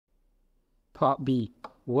Part B,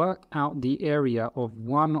 work out the area of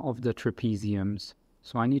one of the trapeziums.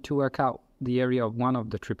 So I need to work out the area of one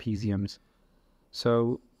of the trapeziums.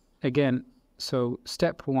 So again,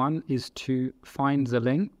 step one is to find the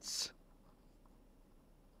lengths.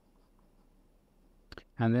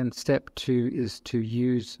 And then step two is to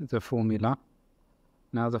use the formula.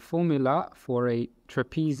 Now the formula for a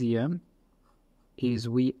trapezium is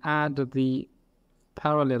we add the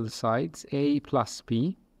parallel sides A plus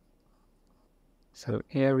B. So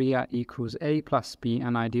area equals A plus B,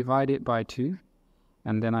 and I divide it by 2,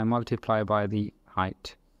 and then I multiply by the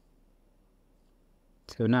height.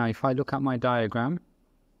 So now if I look at my diagram,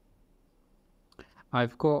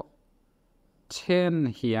 I've got 10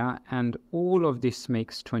 here, and all of this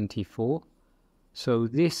makes 24. So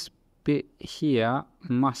this bit here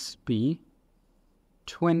must be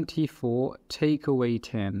 24 take away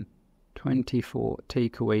 10. 24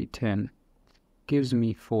 take away 10 gives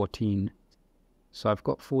me 14. So I've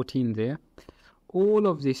got 14 there. All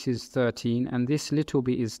of this is 13, and this little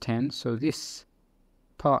bit is 10. So this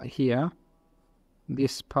part here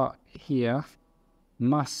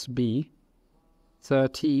must be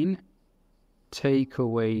 13 take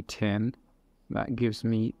away 10. That gives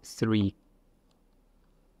me 3.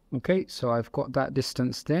 Okay, so I've got that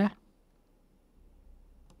distance there.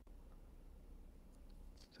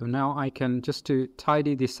 So now I can, just to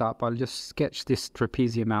tidy this up, I'll just sketch this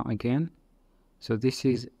trapezium out again. So this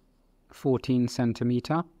is 14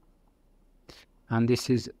 centimeter, and this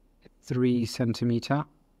is 3 centimeter.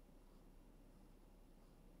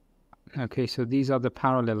 Okay, so these are the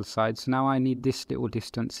parallel sides. Now I need this little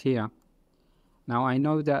distance here. Now I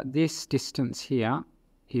know that this distance here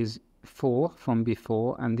is 4 from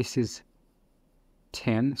before, and this is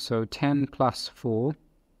 10. So 10 plus 4.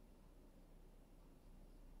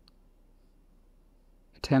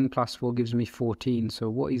 10 plus 4 gives me 14. So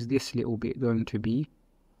what is this little bit going to be?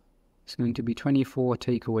 It's going to be 24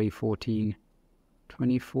 take away 14.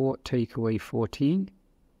 24 take away 14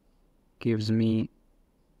 gives me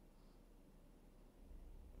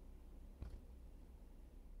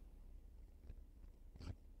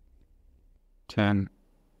 10.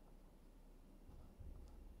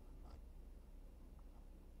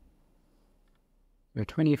 So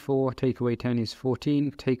 24 take away 10 is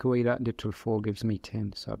 14. Take away that little 4 gives me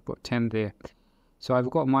 10. So I've got 10 there. So I've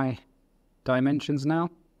got my dimensions now.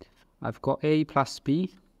 I've got A plus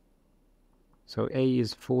B. So A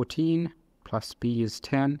is 14 plus B is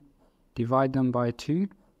 10. Divide them by 2.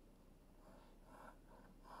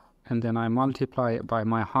 And then I multiply it by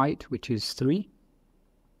my height, which is 3.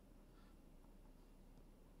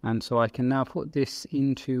 And so I can now put this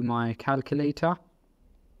into my calculator.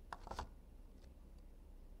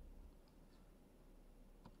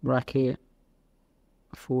 Bracket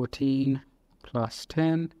 14 plus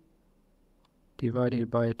 10 divided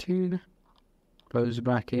by 2, close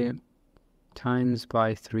bracket, times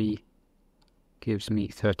by 3 gives me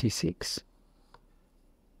 36.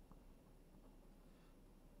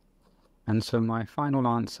 And so my final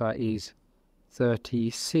answer is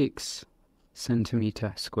 36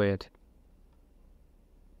 centimeter squared.